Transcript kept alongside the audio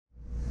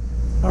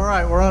All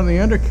right, we're on the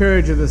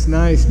undercarriage of this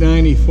nice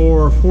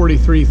 94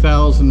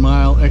 43,000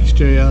 mile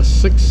XJS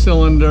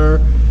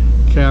 6-cylinder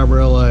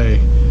cabriolet.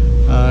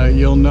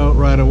 You'll note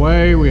right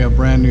away we have a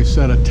brand new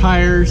set of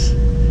tires.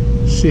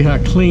 See how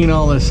clean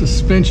all the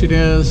suspension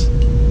is.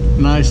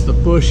 Nice the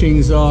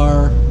bushings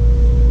are.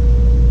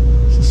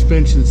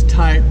 Suspension's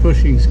tight,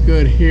 bushing's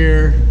good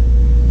here.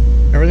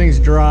 Everything's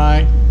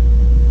dry.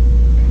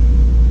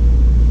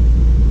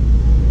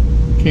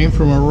 Came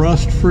from a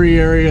rust-free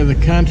area of the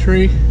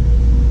country.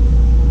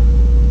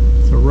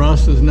 So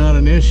rust is not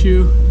an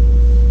issue.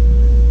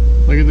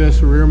 Look at this,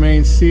 the rear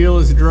main seal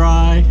is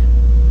dry.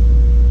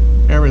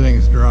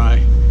 Everything's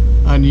dry.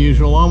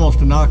 Unusual, almost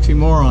an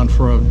oxymoron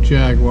for a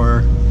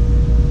Jaguar.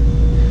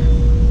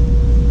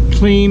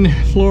 Clean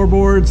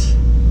floorboards.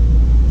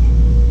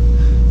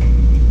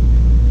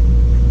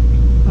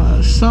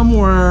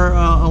 Somewhere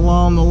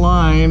along the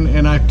line,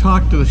 and I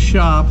talked to the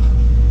shop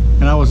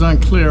and I was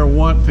unclear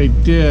what they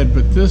did,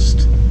 but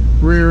this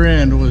rear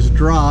end was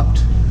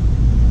dropped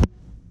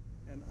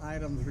and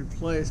items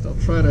replaced. I'll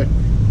try to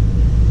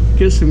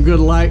get some good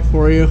light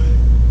for you.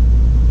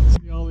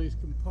 See, all these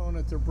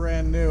components are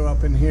brand new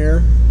up in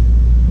here.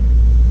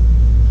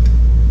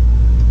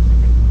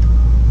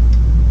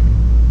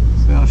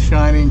 See how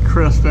shiny and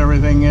crisp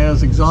everything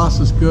is. Exhaust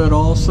is good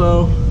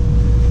also.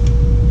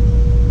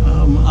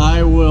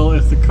 I will,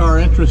 if the car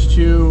interests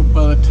you,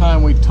 by the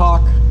time we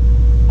talk,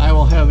 I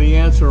will have the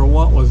answer of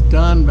what was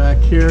done back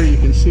here. You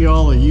can see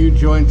all the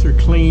U-joints are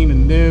clean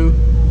and new.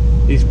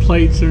 These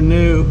plates are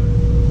new.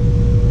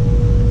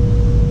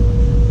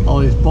 All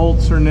these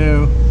bolts are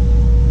new.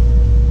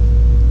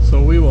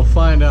 So we will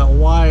find out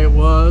why it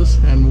was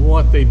and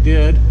what they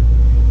did,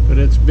 but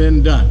it's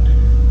been done.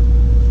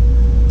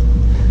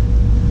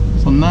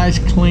 So nice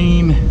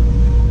clean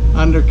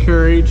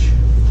undercarriage.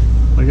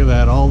 Look at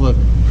that, all the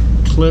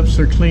clips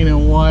are clean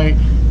and white.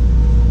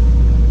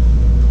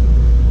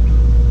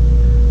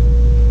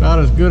 About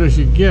as good as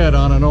you get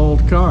on an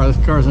old car. This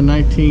car's a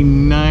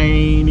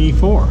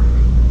 1994.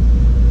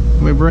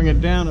 Let me bring it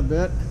down a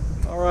bit.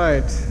 All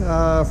right,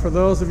 for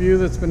those of you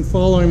that's been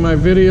following my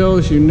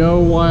videos, you know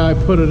why I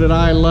put it at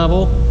eye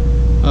level.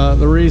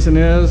 The reason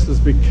is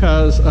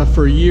because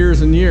for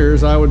years and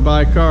years I would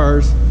buy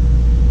cars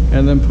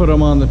and then put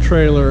them on the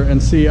trailer and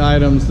see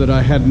items that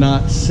I had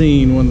not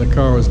seen when the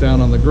car was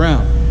down on the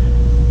ground.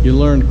 You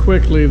learn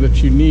quickly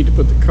that you need to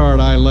put the car at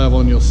eye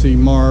level, and you'll see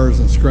mars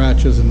and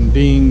scratches and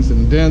dings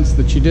and dents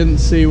that you didn't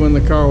see when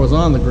the car was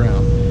on the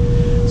ground.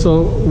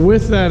 So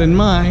with that in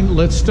mind,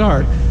 let's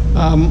start.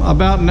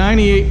 About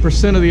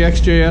 98% of the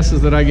XJSs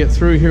that I get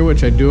through here,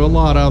 which I do a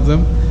lot of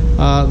them,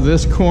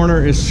 this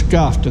corner is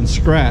scuffed and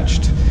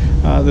scratched.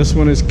 This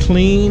one is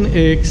clean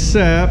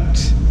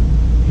except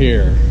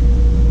here.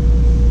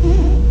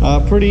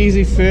 Pretty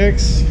easy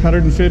fix,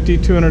 $150,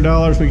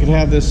 $200, we could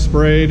have this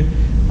sprayed.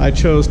 I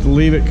chose to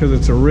leave it because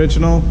it's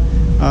original.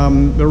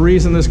 The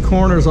reason this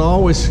corner is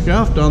always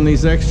scuffed on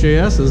these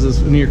XJSs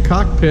is in your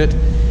cockpit,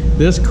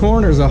 this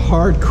corner is a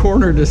hard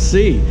corner to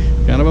see,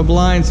 kind of a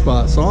blind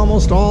spot. So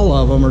almost all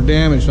of them are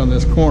damaged on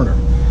this corner.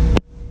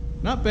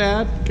 Not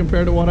bad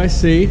compared to what I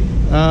see.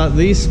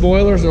 These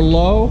spoilers are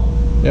low.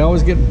 They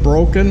always get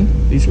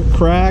broken. These are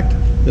cracked.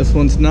 This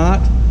one's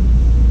not.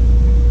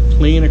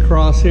 Clean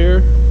across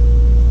here.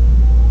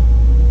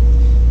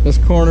 This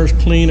corner is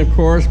clean, of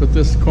course, but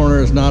this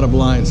corner is not a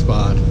blind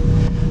spot.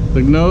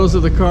 The nose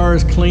of the car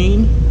is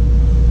clean.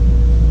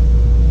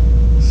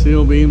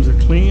 Seal beams are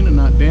clean and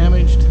not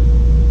damaged.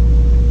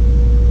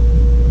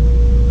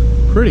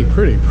 Pretty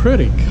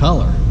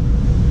color.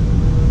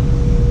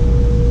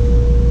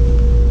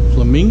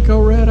 Flamenco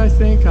red, I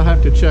think. I'll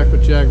have to check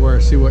with Jaguar,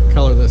 see what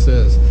color this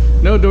is.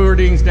 No door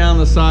dings down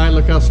the side.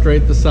 Look how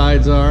straight the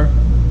sides are.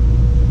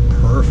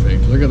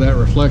 Perfect. Look at that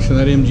reflection of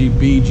that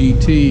MGB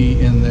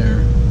GT in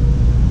there.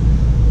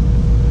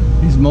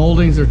 These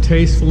moldings are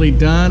tastefully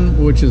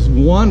done, which is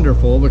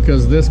wonderful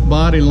because this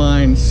body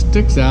line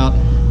sticks out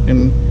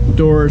and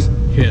doors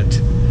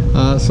hit.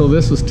 So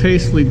this was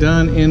tastefully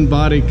done in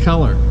body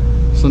color.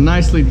 So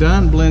nicely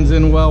done, blends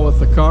in well with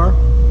the car.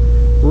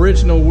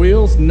 Original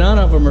wheels, none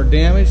of them are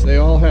damaged. They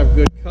all have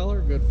good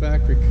color, good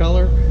factory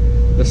color.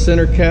 The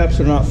center caps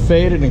are not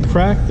faded and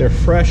cracked. They're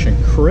fresh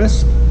and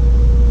crisp.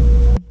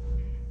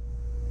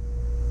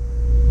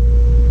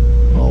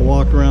 I'll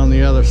walk around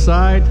the other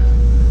side.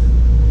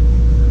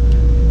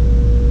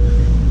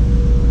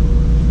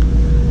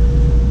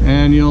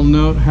 And you'll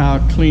note how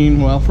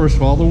clean, well, first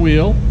of all, the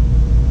wheel.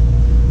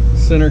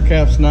 Center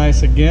cap's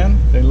nice again.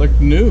 They look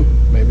new.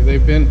 Maybe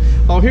they've been,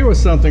 oh, here was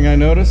something I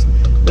noticed.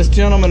 This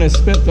gentleman has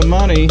spent the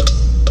money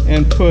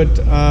and put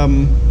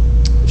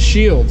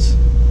shields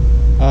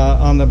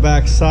on the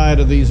back side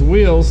of these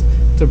wheels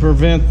to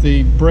prevent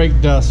the brake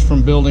dust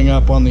from building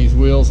up on these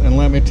wheels. And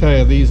let me tell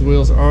you, these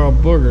wheels are a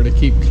booger to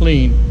keep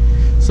clean.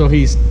 So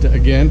he's,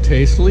 again,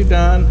 tastefully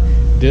done.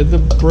 Did the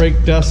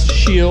brake dust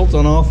shields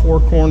on all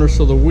four corners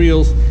so the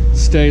wheels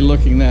stay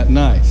looking that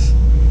nice.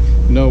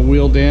 No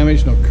wheel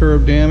damage, no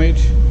curb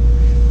damage.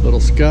 Little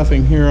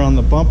scuffing here on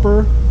the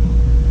bumper.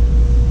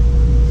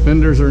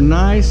 Fenders are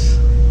nice.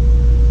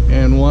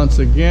 And once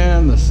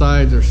again, the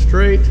sides are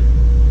straight.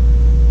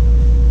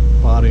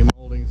 Body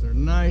moldings are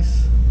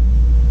nice.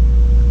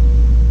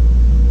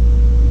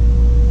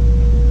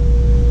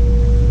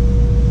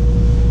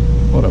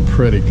 What a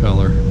pretty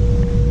color.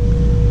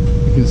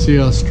 You can see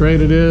how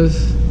straight it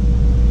is.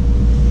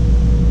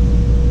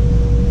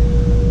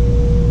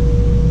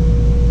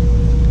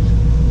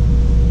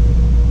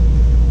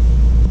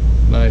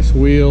 Nice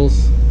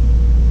wheels.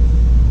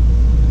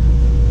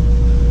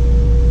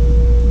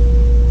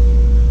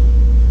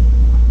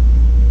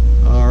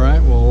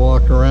 Alright, we'll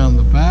walk around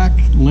the back.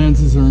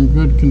 Lenses are in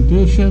good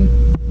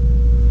condition.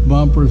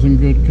 Bumpers in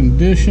good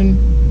condition.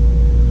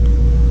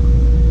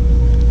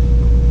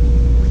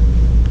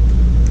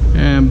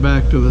 And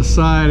back to the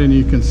side, and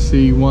you can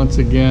see once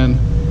again,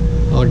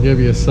 I'll give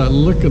you a side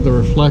look at the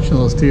reflection of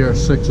those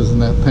TR6s in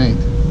that paint.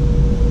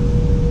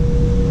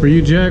 For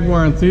you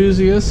Jaguar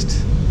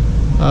enthusiasts,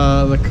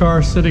 the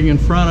car sitting in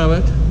front of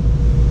it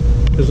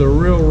is a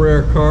real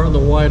rare car, the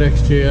white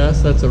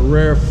XJS. That's a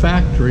rare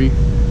factory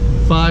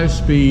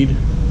 5-speed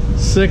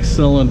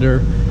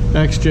 6-cylinder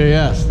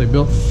XJS. They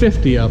built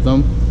 50 of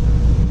them,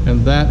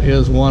 and that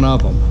is one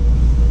of them.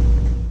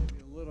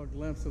 A little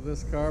glimpse of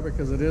this car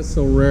because it is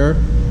so rare.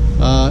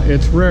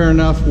 It's rare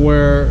enough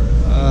where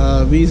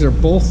these are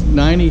both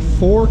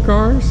 94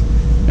 cars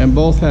and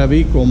both have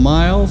equal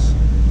miles.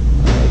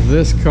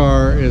 This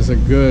car is a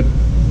good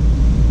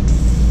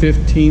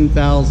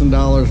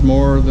 $15,000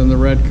 more than the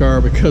red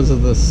car because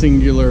of the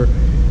singular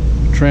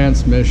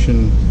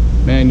transmission,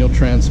 manual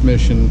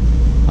transmission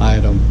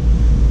item.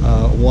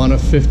 One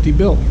of 50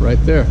 built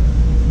right there.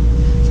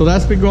 So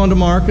that's been going to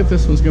market.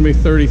 This one's going to be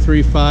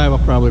 $33,500. I'll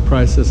probably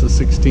price this at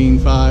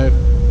 $16,500.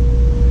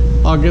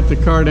 I'll get the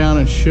car down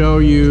and show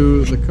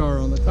you the car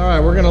on the... All right,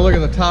 we're going to look at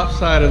the top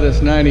side of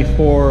this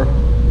 94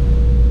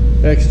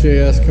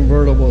 XJS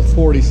convertible with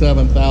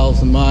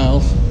 47,000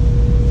 miles.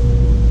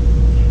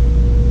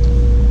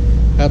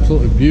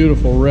 Absolutely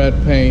beautiful red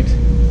paint.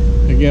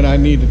 Again, I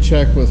need to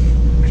check with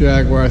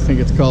Jaguar. I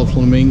think it's called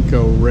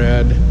Flamenco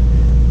Red.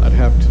 I'd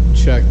have to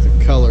check the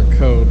color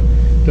code.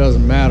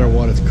 Doesn't matter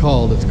what it's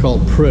called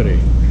pretty.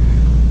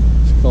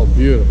 It's called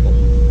beautiful.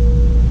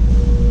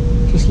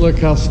 Just look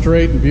how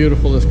straight and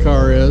beautiful this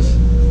car is.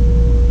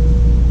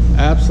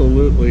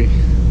 Absolutely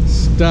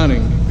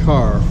stunning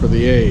car for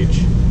the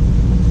age.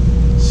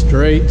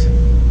 Straight,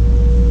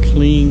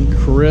 clean,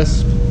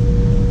 crisp,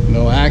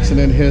 no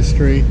accident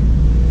history.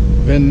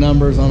 VIN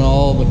numbers on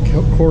all the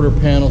quarter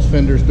panels,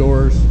 fenders,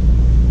 doors.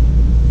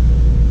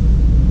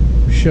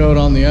 Showed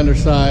on the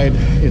underside,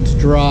 it's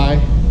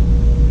dry.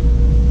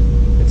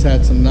 It's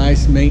had some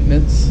nice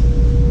maintenance.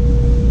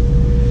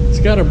 It's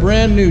got a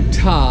brand new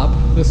top.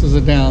 This is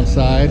a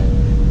downside.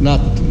 Not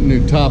the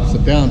new top's a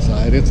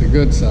downside, it's a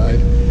good side.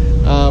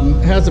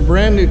 Has a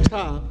brand new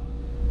top,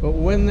 but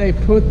when they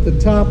put the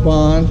top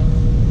on,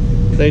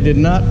 they did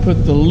not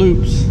put the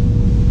loops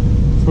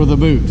for the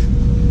boot.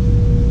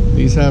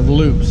 These have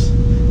loops.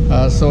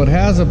 So it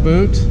has a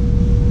boot,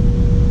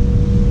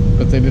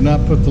 but they did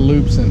not put the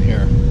loops in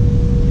here.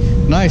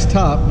 Nice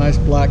top, nice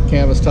black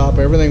canvas top.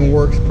 Everything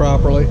works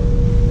properly.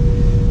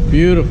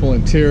 Beautiful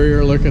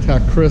interior. Look at how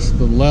crisp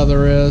the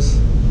leather is.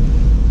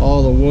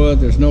 All the wood.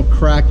 There's no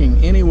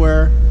cracking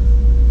anywhere.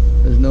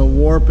 There's no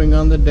warping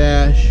on the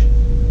dash.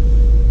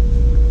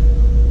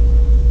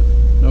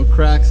 No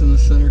cracks in the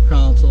center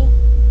console.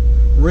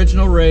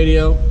 Original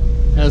radio.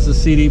 Has a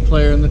CD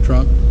player in the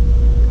trunk.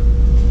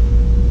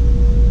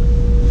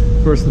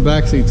 Of course, the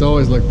back seats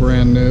always look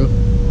brand new.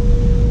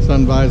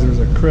 Sun visors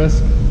are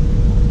crisp.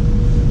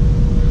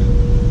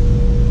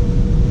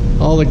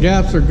 All the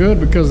gaps are good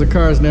because the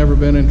car has never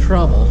been in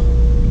trouble.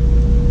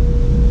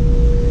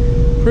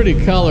 Pretty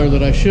color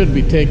that I should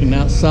be taking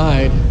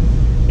outside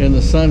in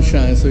the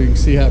sunshine so you can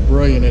see how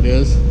brilliant it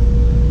is.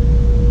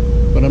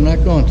 But I'm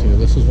not going to.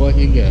 This is what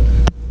you get.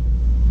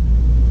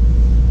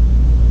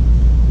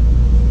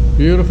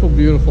 Beautiful,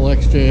 beautiful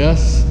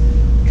XJS.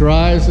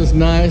 Drives as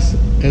nice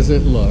as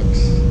it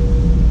looks.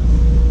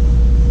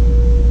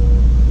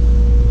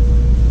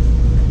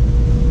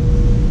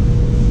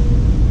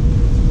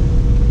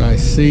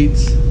 Nice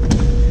seats.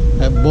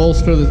 That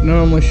bolster that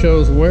normally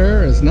shows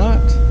wear is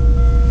not.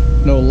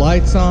 No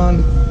lights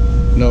on,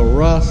 no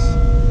rust,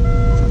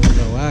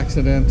 no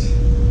accident,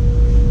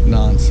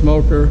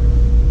 non-smoker.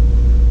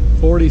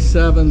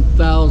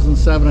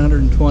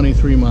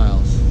 47,723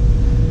 miles.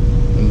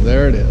 And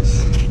there it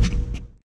is.